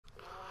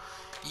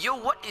Yo,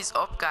 what is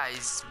up,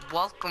 guys?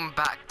 Welcome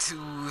back to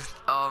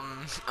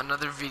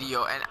another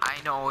video. And I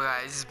know,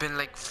 guys, it's been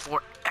like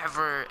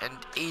forever and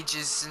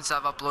ages since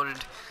I've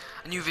uploaded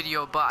a new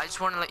video, but I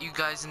just want to let you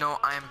guys know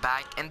I am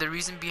back. And the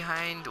reason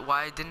behind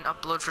why I didn't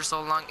upload for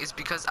so long is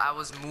because I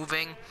was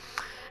moving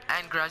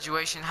and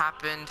graduation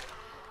happened.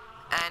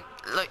 And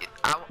like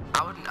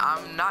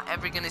I'm not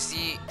ever gonna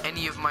see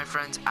any of my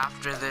friends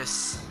after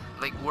this.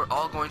 Like, we're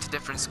all going to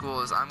different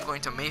schools. I'm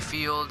going to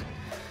Mayfield,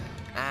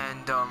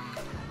 and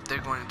they're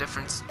going to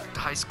different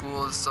high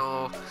schools,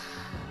 so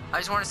I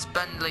just want to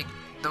spend like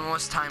the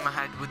most time I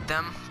had with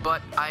them.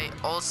 But I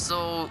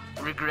also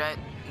regret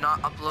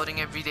not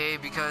uploading every day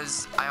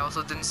because I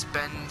also didn't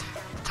spend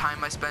the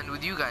time I spend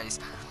with you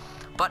guys.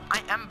 But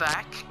I am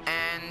back,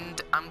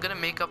 and I'm gonna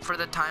make up for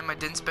the time I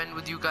didn't spend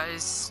with you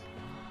guys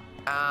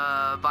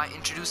by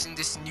introducing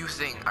this new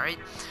thing. Alright,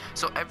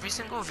 so every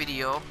single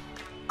video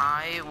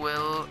I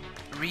will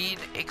read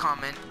a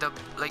comment, the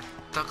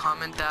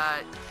comment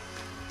that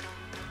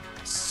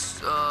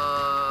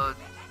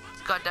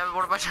god damn it,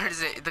 what am I trying to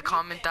say? The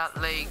comment that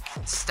like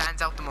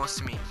stands out the most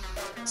to me.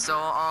 So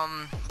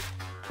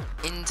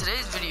in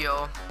today's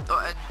video,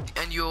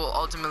 and you'll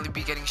ultimately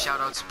be getting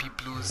shoutouts to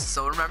P-Blues,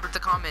 so remember to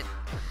comment.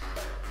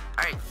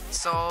 Alright,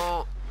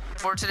 so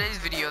for today's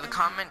video, the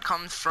comment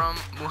comes from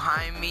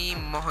muhaimi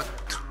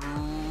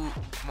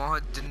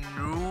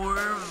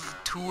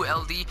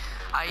 2LD.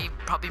 I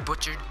probably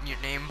butchered your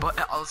name, but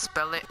I'll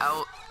spell it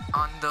out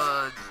on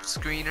the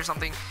screen or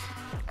something.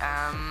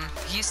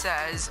 He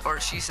says, or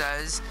she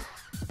says,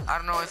 I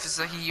don't know if it's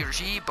a he or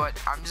she, but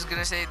I'm just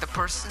gonna say the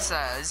person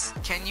says,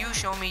 can you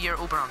show me your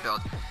Oberon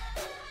build?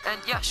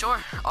 And yeah, sure.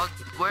 How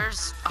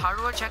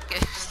do I check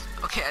it?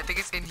 Okay, I think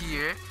it's in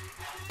here.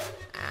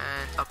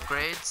 And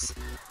upgrades.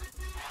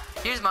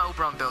 Here's my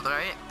Oberon build,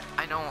 alright?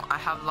 I know I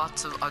have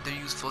lots of other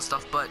useful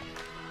stuff, but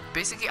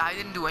basically I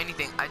didn't do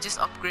anything. I just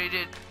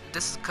upgraded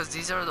this because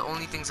these are the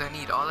only things I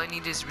need. All I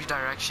need is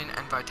redirection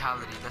and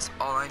vitality. That's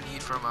all I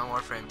need for my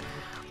Warframe.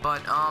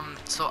 But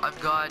so I've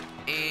got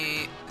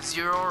a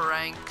 0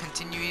 rank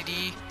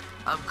continuity.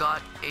 I've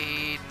got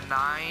a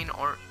 9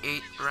 or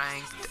 8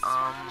 ranked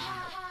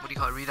what do you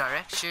call it,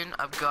 redirection.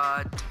 I've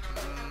got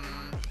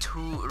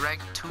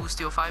rank 2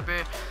 steel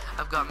fiber.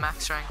 I've got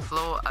max rank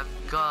flow. I've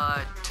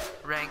got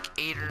rank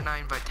 8 or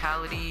 9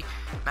 vitality,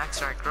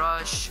 max rank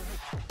rush.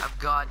 I've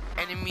got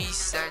enemy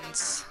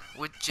sense,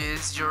 which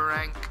is 0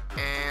 rank,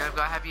 and I've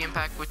got heavy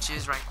impact, which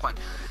is rank 1.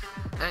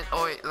 And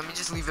oh wait, let me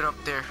just leave it up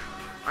there.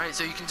 Alright,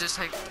 so you can just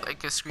take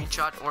like a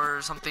screenshot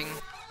or something.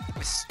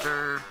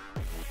 Mr.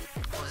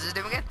 What was his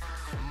name again?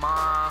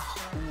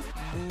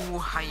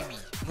 Muhaimi.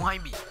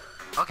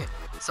 Okay,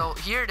 so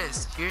here it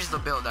is. Here's the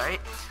build,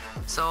 alright?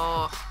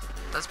 So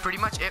that's pretty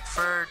much it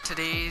for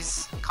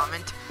today's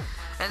comment.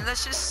 And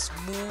let's just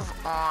move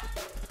on.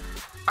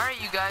 Alright,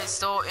 you guys,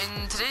 so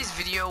in today's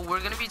video, we're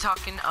going to be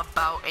talking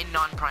about a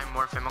non-prime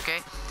Warframe,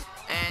 okay?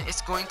 And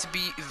it's going to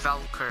be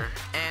VALKYR.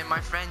 And my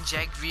friend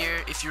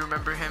Jagveer, if you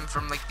remember him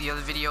from like the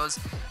other videos,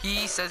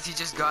 he says he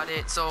just got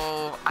it.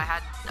 So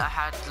I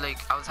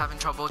was having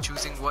trouble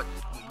choosing what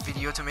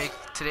video to make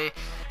today,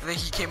 and then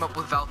he came up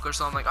with VALKYR,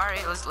 so I'm like,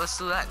 alright, let's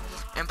do that.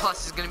 And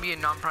plus, it's gonna be a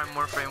non-prime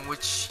Warframe,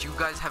 which you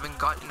guys haven't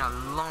got in a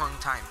long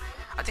time.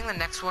 I think the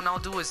next one I'll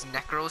do is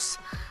Necros.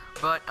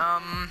 But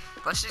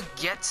let's just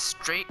get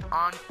straight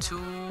on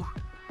to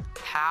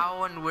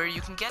how and where you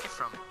can get it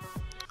from.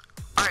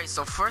 Alright,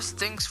 so first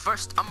things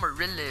first,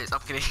 Amaryllis.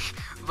 I'm kidding.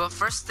 But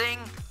first thing,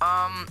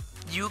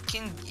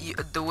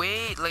 the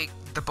way like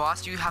the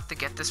boss you have to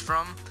get this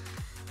from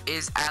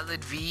is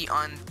Alid V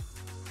on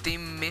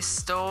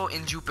Themisto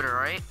in Jupiter,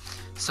 right?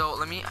 So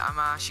I'm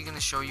actually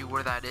gonna show you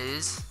where that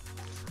is.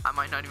 I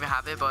might not even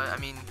have it, but I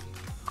mean,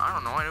 I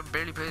don't know, I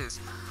barely play this.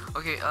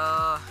 Okay,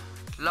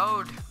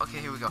 load. Okay,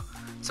 here we go.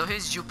 So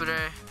here's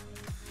Jupiter,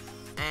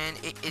 and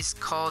it is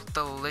called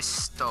the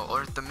Listo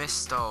or the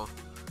Misto,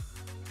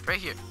 right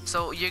here.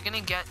 So you're gonna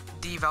get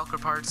the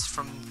VALKYR parts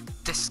from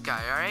this guy,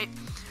 alright?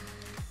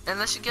 And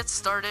let's just get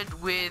started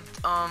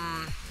with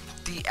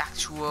the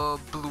actual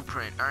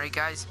blueprint, alright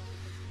guys?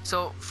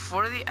 So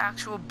for the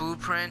actual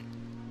blueprint,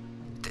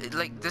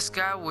 like this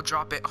guy will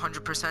drop it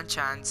 100%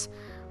 chance,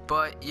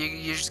 but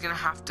you're just gonna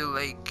have to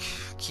like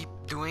keep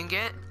doing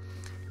it.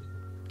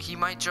 He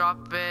might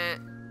drop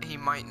it, he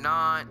might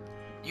not.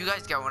 You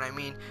guys get what I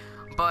mean.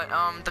 But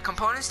the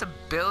components to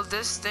build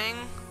this thing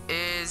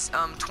is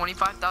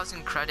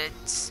 25,000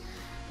 credits.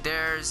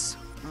 There's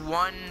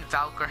one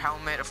VALKYR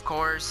helmet, of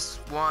course,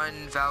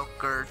 one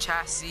VALKYR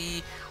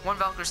chassis, one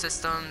VALKYR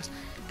systems,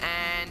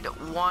 and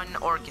one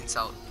Orkin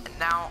cell.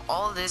 Now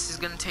all this is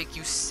gonna take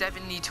you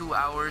 72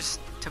 hours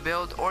to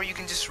build, or you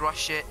can just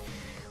rush it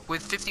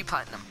with 50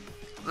 platinum.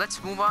 Let's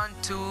move on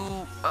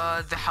to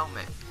the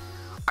helmet.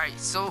 Alright,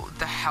 so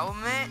the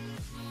helmet,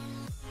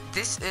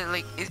 this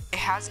it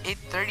has a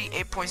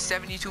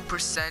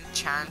 38.72%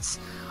 chance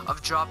of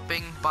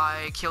dropping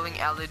by killing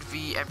Alid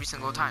V every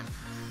single time.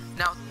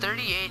 Now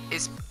 38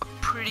 is a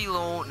pretty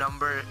low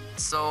number,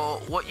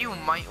 so what you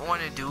might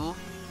want to do,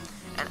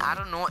 and I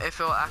don't know if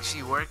it'll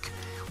actually work,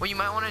 what you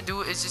might want to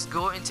do is just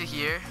go into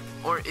here,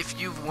 or if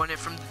you've won it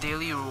from the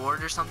daily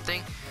reward or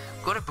something,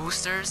 go to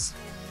boosters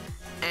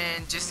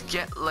and just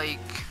get like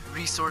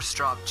resource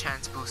drop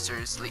chance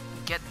boosters. Like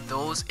get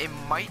those. It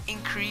might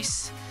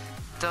increase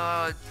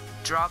the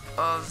drop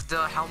of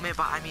the helmet,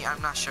 but I mean I'm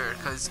not sure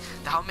because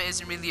the helmet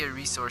isn't really a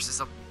resource,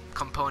 it's a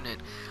component.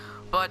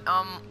 But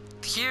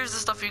here's the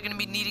stuff you're gonna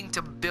be needing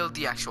to build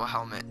the actual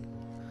helmet.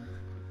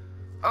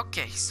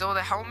 Okay, so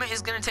the helmet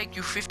is gonna take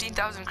you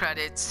 15,000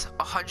 credits,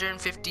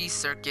 150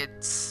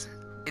 circuits.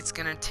 It's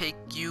gonna take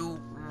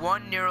you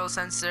 1 neural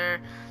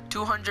sensor,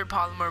 200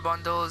 polymer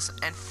bundles,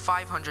 and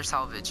 500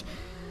 salvage.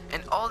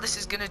 And all this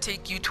is gonna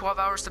take you 12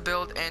 hours to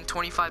build and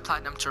 25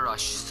 platinum to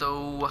rush.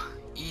 So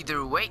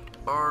either wait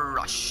or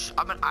rush.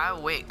 I mean,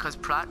 I'll wait because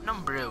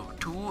platinum, bro,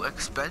 too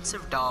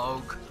expensive,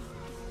 dog.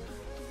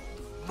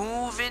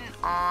 Moving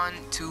on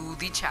to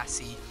the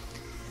chassis.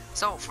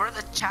 So for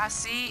the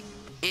chassis,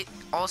 it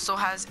also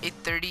has a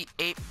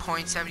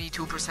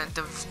 38.72%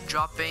 of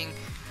dropping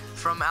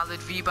from Alid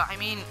V. But I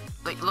mean,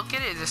 like, look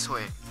at it this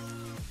way.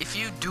 If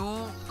you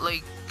do,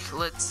 like,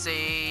 let's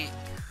say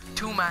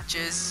 2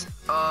 matches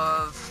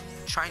of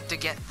trying to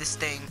get this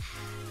thing,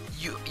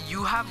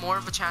 you have more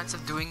of a chance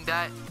of doing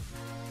that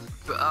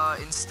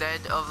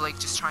instead of like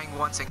just trying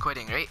once and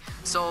quitting, right?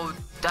 So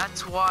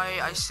that's why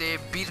I say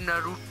beat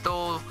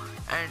Naruto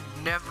and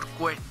never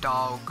quit,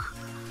 dog.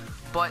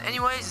 But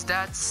anyways,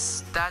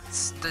 that's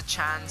the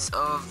chance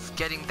of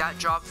getting that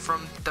drop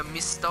from the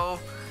Misto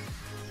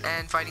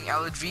and fighting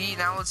Alid V.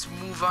 Now let's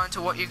move on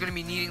to what you're gonna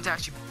be needing to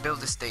actually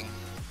build this thing.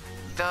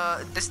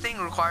 This thing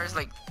requires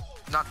like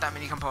not that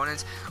many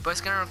components, but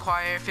it's gonna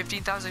require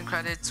 15,000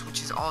 credits,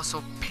 which is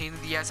also pain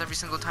in the ass every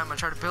single time I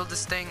try to build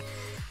this thing.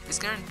 It's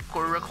gonna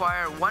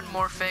require 1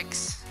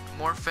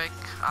 morphic,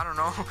 I don't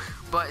know,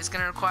 but it's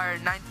gonna require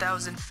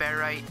 9,000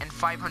 ferrite and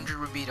 500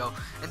 rubido,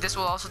 and this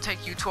will also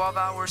take you 12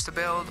 hours to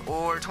build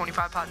or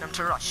 25 platinum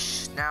to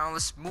rush. Now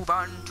let's move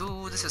on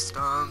to the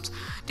systems.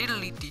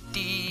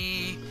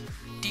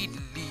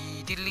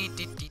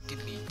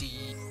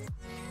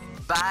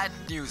 Bad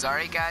news,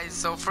 alright guys,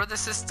 so for the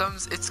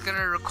systems, it's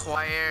gonna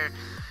require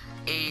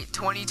a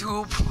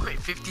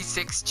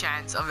 22.56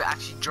 chance of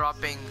actually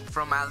dropping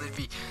from Alid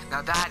V.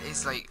 Now that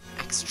is like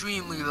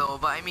extremely low,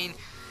 but I mean,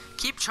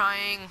 keep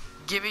trying,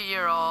 give it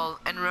your all,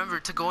 and remember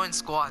to go in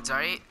squads,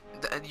 alright?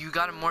 You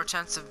got a more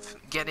chance of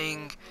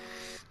getting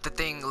the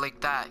thing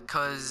like that,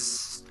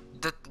 cause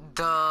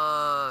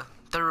the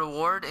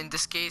reward in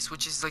this case,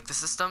 which is like the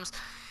systems,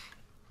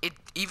 it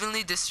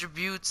evenly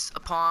distributes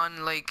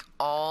upon like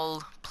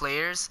all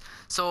players.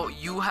 So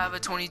you have a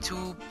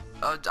 22,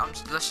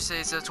 let's just say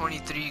it's a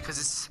 23 because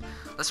it's,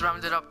 let's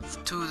round it up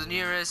to the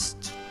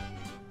nearest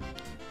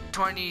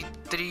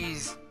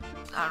 23s.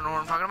 I don't know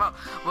what I'm talking about,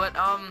 but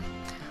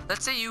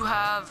let's say you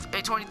have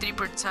a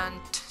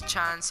 23%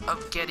 chance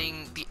of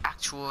getting the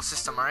actual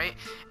system, alright?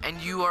 And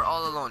you are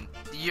all alone.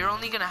 You're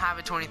only gonna have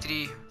a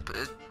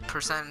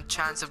 23%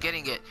 chance of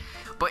getting it.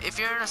 But if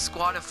you're in a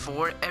squad of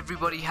 4,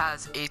 everybody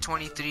has a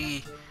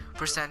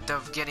 23%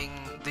 of getting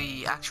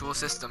the actual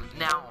system.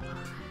 Now,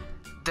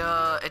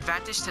 the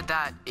advantage to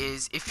that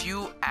is if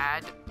you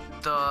add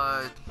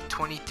the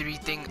 23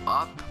 thing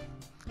up,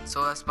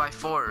 so that's by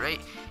 4,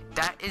 right?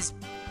 That is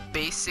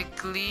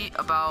basically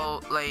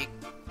about like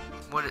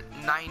what,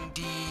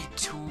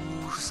 92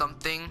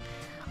 something.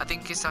 I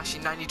think it's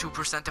actually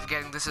 92% of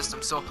getting the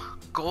system. So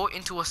go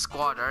into a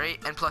squad, alright?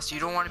 And plus, you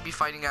don't want to be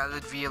fighting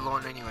Alid V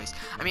alone anyways.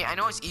 I mean, I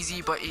know it's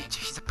easy, but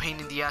he's a pain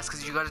in the ass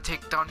because you got to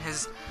take down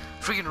his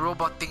freaking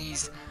robot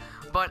thingies.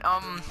 But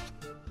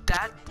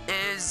that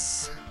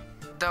is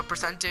the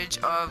percentage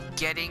of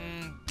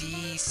getting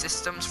the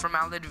systems from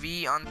Alid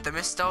V on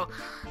Themisto.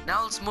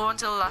 Now let's move on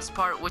to the last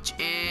part, which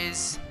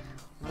is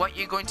what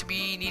you're going to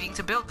be needing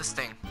to build this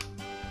thing.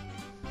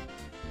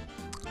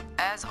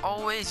 As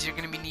always, you're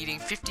going to be needing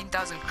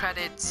 15,000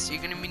 credits,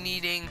 you're going to be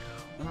needing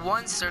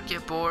 1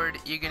 circuit board,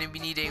 you're going to be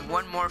needing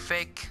 1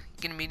 morphic,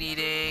 you're going to be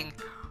needing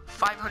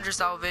 500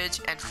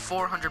 salvage and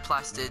 400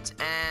 plastids,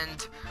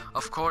 and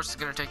of course it's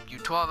going to take you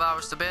 12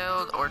 hours to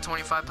build or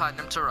 25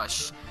 platinum to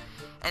rush.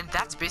 And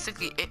that's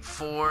basically it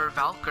for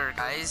VALKYR,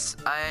 guys.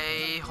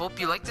 I hope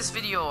you liked this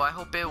video. I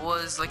hope it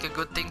was like a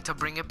good thing to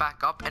bring it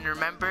back up. And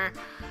remember,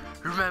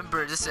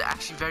 this is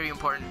actually very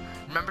important.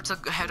 Remember to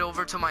head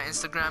over to my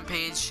Instagram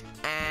page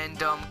and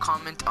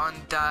comment on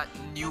that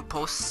new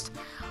post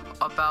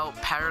about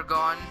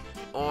Paragon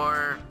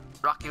or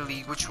Rocket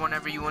League, which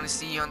whenever you want to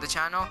see on the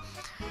channel.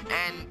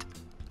 And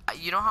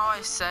you know how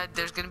I said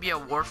there's gonna be a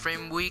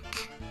Warframe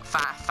week,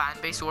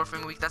 fan-based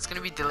Warframe week? That's gonna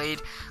be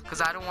delayed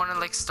because I don't want to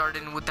like start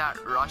in with that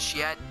rush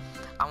yet.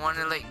 I want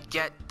to like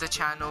get the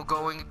channel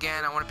going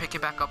again. I want to pick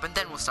it back up and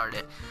then we'll start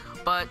it.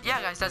 But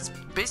yeah, guys, that's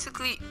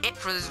basically it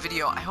for this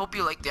video. I hope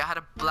you liked it. I had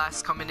a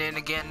blast coming in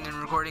again and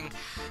recording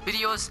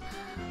videos.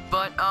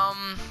 But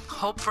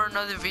hope for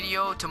another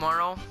video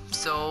tomorrow.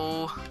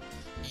 So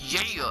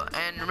yeah,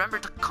 and remember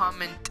to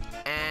comment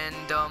and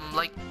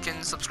like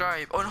and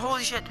subscribe. Oh, and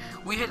holy shit,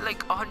 we hit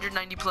like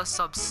 190 plus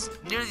subs,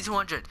 nearly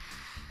 200.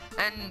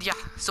 And yeah,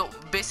 so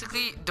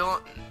basically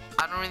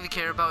I don't really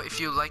care about if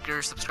you like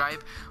or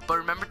subscribe, but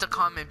remember to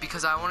comment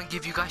because I want to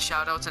give you guys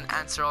shout outs and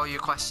answer all your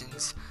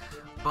questions.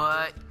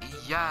 But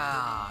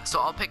yeah, so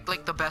I'll pick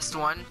like the best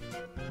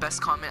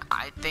comment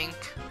I think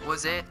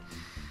was it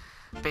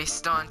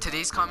based on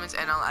today's comments,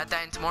 and I'll add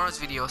that in tomorrow's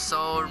video.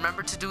 So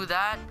remember to do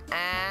that,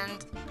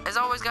 and as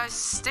always guys,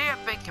 stay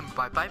epic and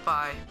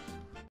bye.